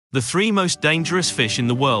The 3 most dangerous fish in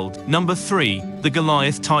the world. Number 3. The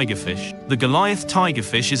Goliath tigerfish. The Goliath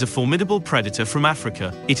tigerfish is a formidable predator from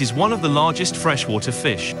Africa. It is one of the largest freshwater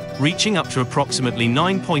fish, reaching up to approximately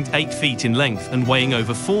 9.8 feet in length and weighing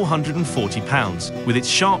over 440 pounds. With its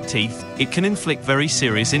sharp teeth, it can inflict very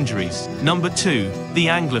serious injuries. Number 2. The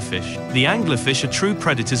anglerfish. The anglerfish are true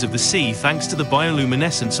predators of the sea thanks to the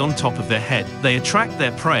bioluminescence on top of their head. They attract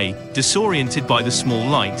their prey, disoriented by the small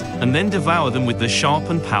light, and then devour them with their sharp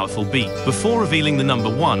and powerful beak. Before revealing the number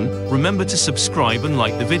 1, remember to subscribe and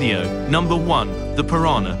like the video. Number 1. The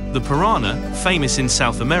piranha. The piranha, famous in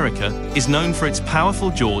South America, is known for its powerful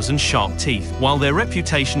jaws and sharp teeth. While their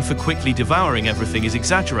reputation for quickly devouring everything is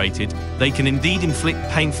exaggerated, they can indeed inflict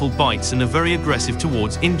painful bites and are very aggressive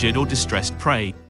towards injured or distressed prey.